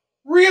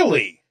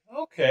 Really?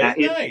 Okay,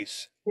 It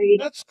nice. stayed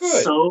That's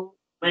good. so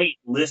late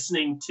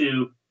listening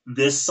to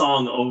this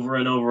song over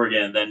and over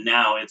again that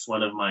now it's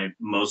one of my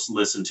most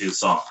listened to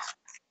songs.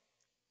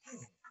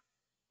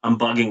 I'm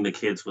bugging the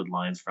kids with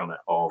lines from it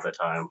all the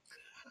time.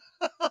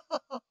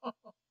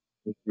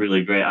 It's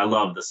really great. I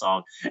love the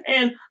song.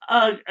 And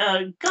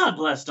God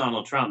bless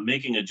Donald Trump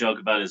making a joke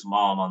about his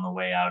mom on the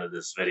way out of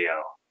this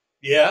video.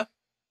 Yeah?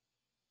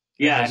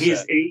 Yeah,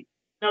 He's they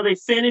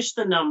finished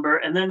the number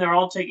and then they're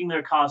all taking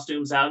their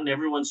costumes out and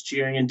everyone's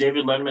cheering and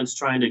David Letterman's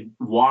trying to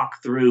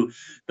walk through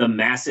the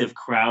massive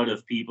crowd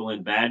of people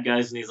and bad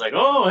guys and he's like,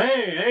 "Oh,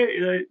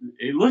 hey,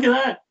 look at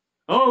that.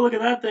 Oh, look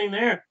at that thing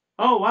there.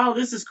 Oh, wow,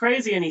 this is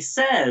crazy." And he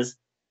says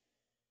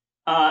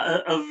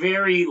a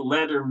very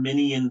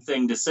Lettermanian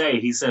thing to say.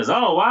 He says,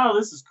 "Oh, wow,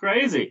 this is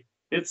crazy.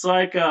 It's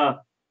like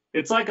a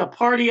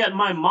party at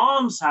my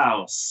mom's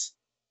house."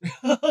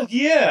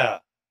 yeah.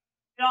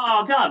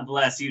 Oh, God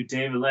bless you,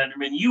 David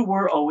Letterman. You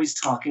were always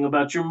talking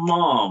about your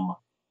mom.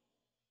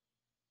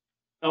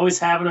 Always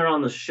having her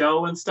on the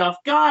show and stuff.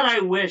 God,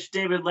 I wish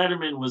David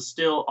Letterman was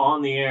still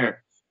on the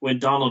air when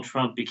Donald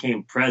Trump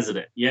became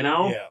president, you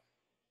know? Yeah.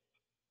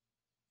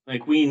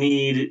 Like we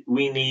need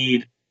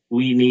a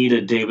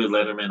David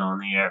Letterman on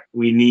the air.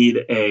 We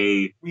need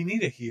a hero. We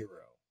need a hero.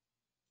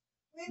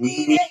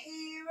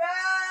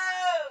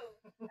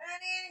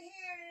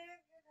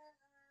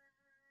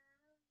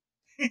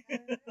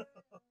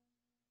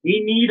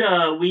 we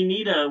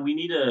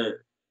need a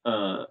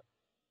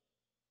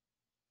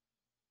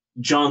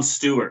Jon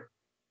Stewart.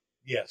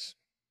 Yes.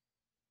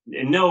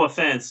 And no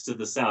offense to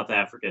the South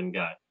African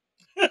guy.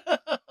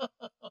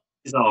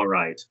 He's all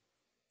right.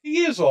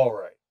 He is all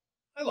right.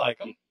 I like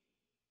him.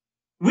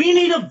 We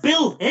need a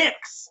Bill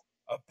Hicks.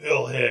 A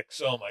Bill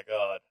Hicks. Oh my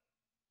God.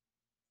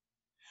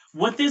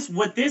 What this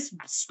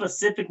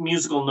specific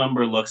musical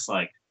number looks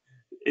like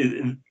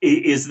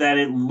is that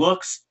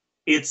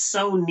it's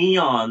so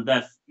neon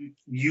that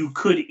you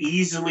could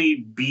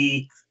easily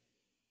be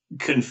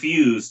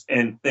confused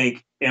and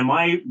think, am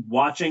I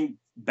watching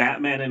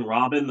Batman and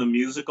Robin the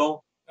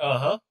musical?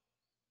 Uh-huh.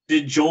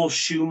 Did Joel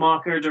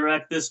Schumacher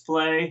direct this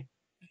play?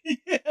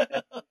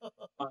 Yeah.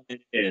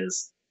 It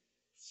is.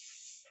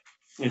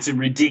 It's a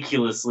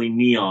ridiculously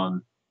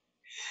neon.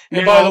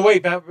 And by the way,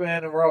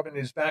 Batman and Robin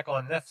is back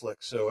on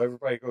Netflix, so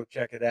everybody go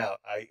check it out.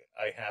 I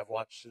have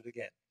watched it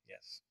again.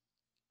 Yes.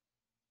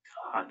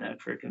 God, that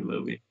freaking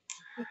movie.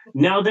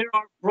 Now, there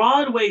are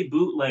Broadway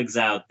bootlegs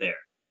out there.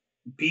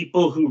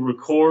 People who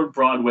record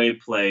Broadway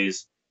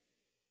plays.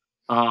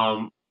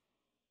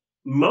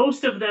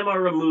 Most of them are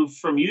removed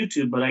from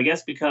YouTube, but I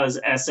guess because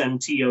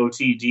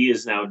SMTOTD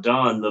is now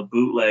done, the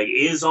bootleg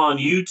is on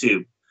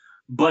YouTube.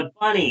 But,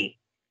 Bunny.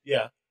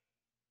 Yeah.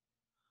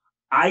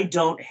 I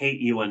don't hate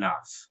you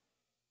enough.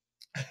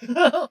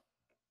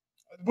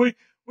 Wait,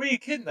 are you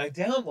kidding? I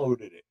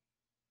downloaded it.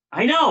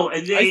 I know.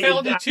 I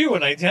found it too,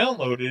 and I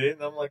downloaded it,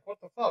 and I'm like,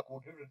 what the fuck? We'll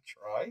give it a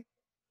try.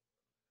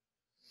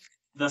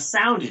 The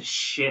sound is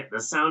shit.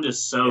 The sound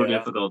is so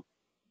difficult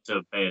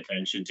to pay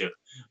attention to.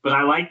 But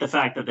I like the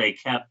fact that they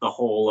kept the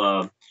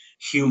whole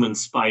human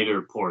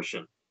spider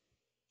portion.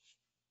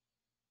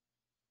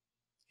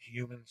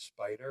 Human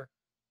spider?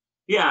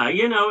 Yeah,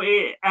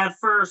 at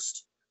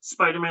first,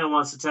 Spider-Man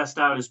wants to test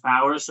out his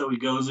powers, so he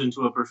goes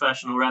into a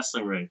professional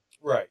wrestling ring.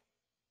 Right.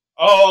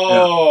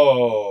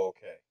 Oh,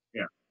 okay.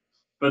 Yeah.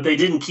 But they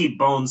didn't keep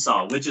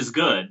Bonesaw, which is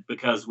good,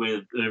 because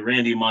with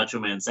Randy Macho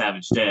Man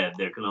Savage dead,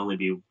 there can only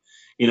be,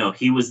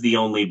 he was the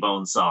only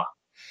Bonesaw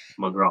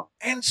McGraw.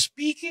 And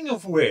speaking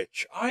of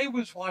which, I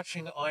was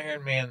watching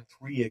Iron Man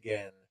 3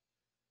 again,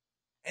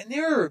 and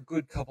there are a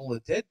good couple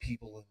of dead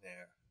people in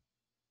there.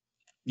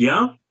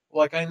 Yeah?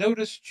 Like, I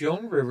noticed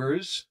Joan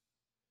Rivers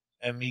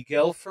and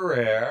Miguel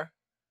Ferrer,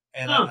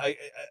 and I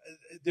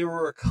there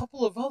were a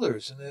couple of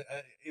others, and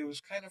it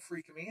was kind of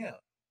freaking me out.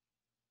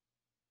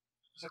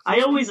 Like, I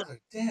always are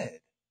dead.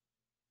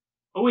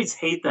 Always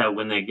hate that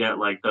when they get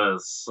like the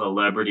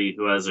celebrity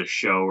who has a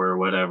show or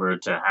whatever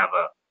to have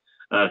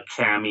a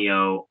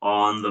cameo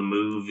on the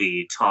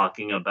movie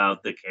talking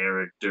about the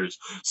characters.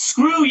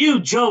 Screw you,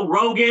 Joe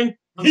Rogan.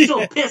 I'm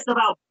still pissed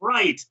about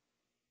Bright.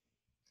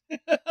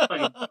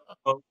 Like,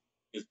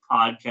 his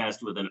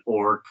podcast with an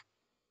orc.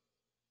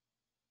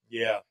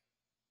 Yeah.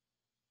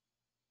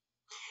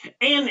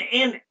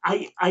 And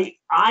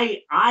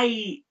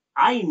I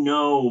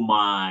know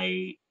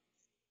my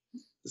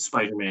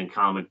Spider-Man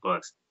comic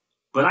books,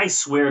 but I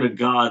swear to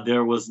God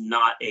there was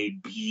not a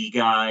B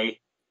guy.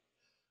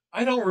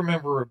 I don't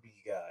remember a B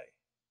guy.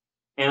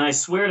 And I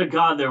swear to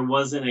God, there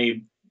wasn't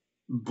a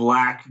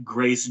black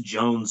Grace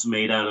Jones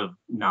made out of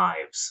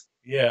knives.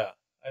 Yeah,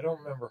 I don't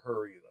remember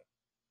her either.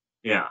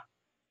 Yeah.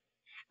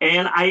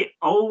 And I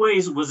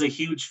always was a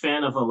huge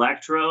fan of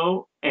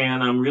Electro,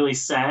 and I'm really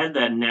sad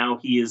that now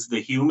he is the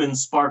human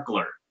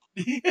sparkler.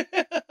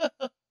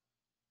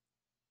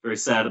 Very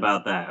sad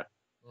about that.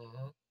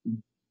 Mm-hmm.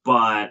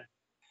 But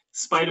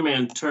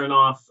Spider-Man Turn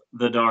Off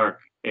the Dark,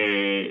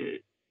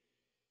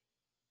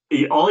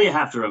 all you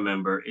have to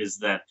remember is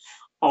that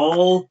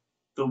all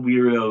the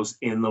weirdos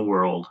in the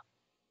world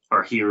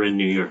are here in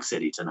New York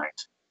City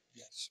tonight.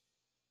 Yes.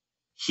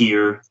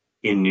 Here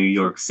in New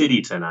York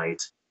City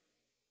tonight.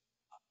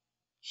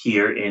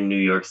 Here in New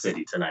York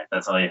City tonight.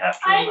 That's all you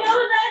have to remember. I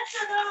know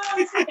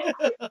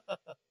that's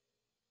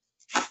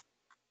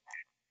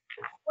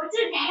What's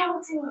in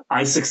Hamilton?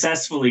 I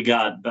successfully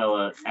got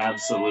Bella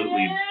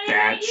absolutely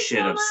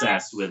batshit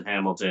obsessed with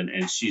Hamilton,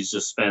 and she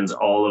just spends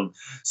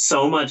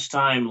so much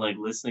time like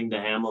listening to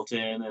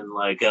Hamilton, and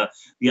like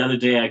the other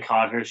day I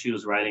caught her, she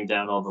was writing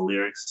down all the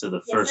lyrics to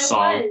the first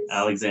song,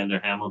 Alexander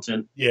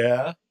Hamilton.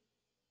 Yeah.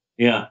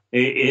 Yeah,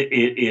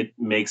 it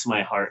makes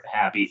my heart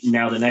happy.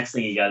 Now the next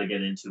thing you got to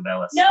get into,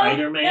 Bella, No,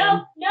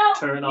 Spider-Man, no,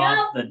 Turn no,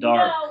 Off the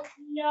Dark.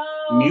 No.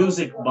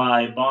 Music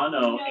by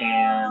Bono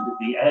and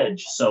The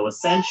Edge. So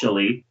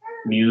essentially,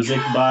 music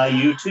by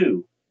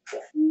U2.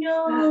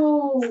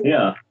 No.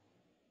 Yeah.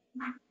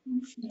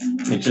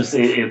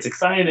 It's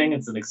exciting.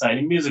 It's an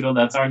exciting musical.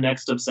 That's our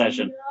next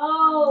obsession.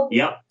 No.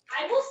 Yep.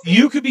 I will see.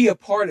 You could be a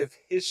part of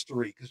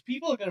history because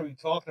people are going to be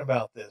talking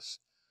about this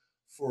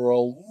for a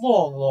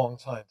long, long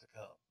time to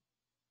come.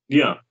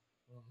 Yeah.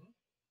 Mm-hmm.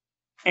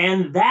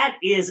 And that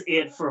is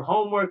it for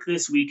homework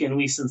this week, and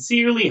we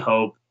sincerely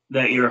hope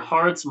that your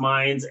hearts,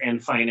 minds,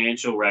 and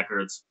financial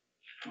records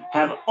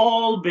have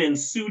all been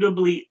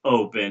suitably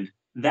opened.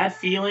 That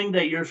feeling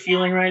that you're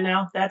feeling right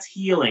now, that's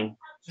healing.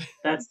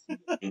 That's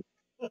healing.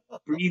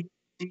 Breathe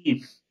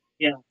deep.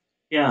 Yeah.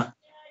 Yeah.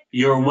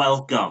 You're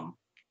welcome.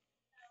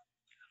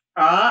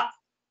 But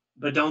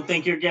don't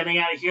think you're getting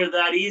out of here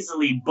that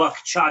easily, Buck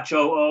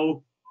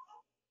Chacho-O,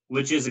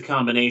 which is a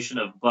combination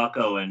of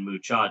Bucko and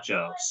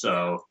Muchacho.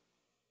 So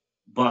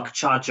Buck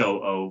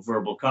Chacho-O,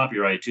 verbal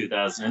copyright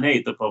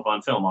 2008, the Pope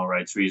on film, all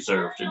rights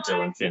reserved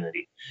until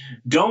infinity.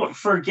 Don't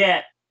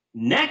forget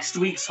next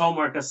week's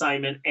homework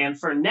assignment. And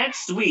for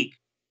next week,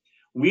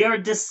 we are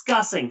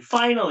discussing,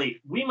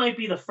 finally, we might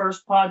be the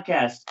first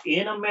podcast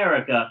in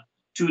America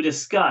to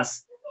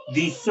discuss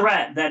the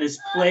threat that is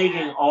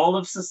plaguing all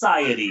of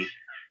society.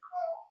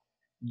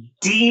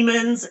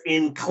 Demons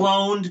in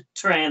cloned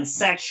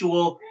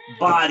transsexual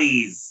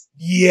bodies.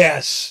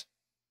 Yes.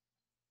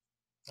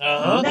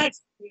 Uh-huh.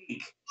 Next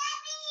week,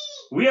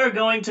 we are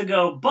going to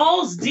go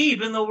balls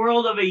deep in the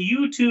world of a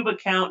YouTube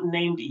account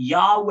named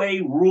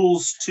Yahweh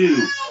Rules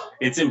 2.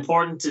 It's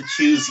important to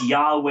choose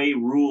Yahweh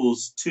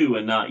Rules 2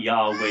 and not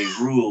Yahweh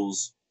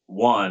Rules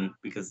 1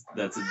 because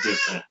that's a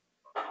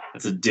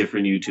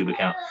different YouTube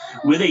account.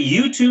 With a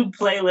YouTube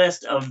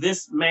playlist of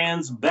this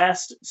man's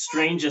best,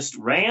 strangest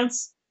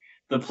rants.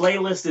 The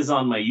playlist is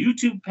on my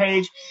YouTube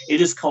page.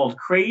 It is called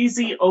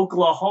Crazy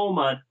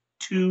Oklahoma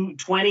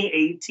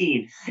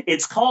 2018.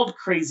 It's called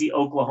Crazy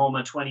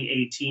Oklahoma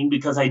 2018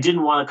 because I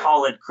didn't want to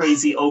call it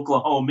Crazy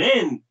Oklahoma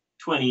in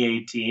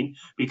 2018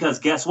 because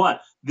guess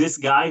what? This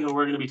guy who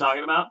we're going to be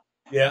talking about,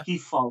 yeah, he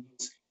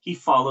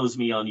follows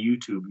me on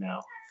YouTube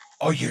now.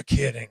 Oh, you're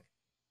kidding.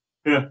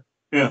 Yeah.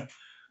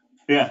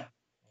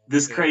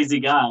 This crazy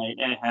guy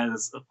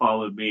has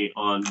followed me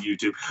on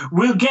YouTube.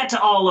 We'll get to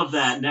all of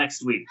that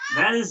next week.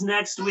 That is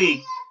next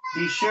week.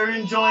 Be sure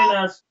and join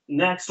us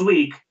next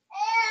week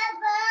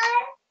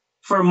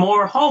for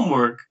more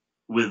homework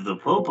with the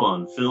Pope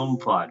on Film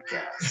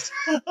podcast.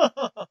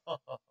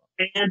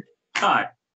 And cut.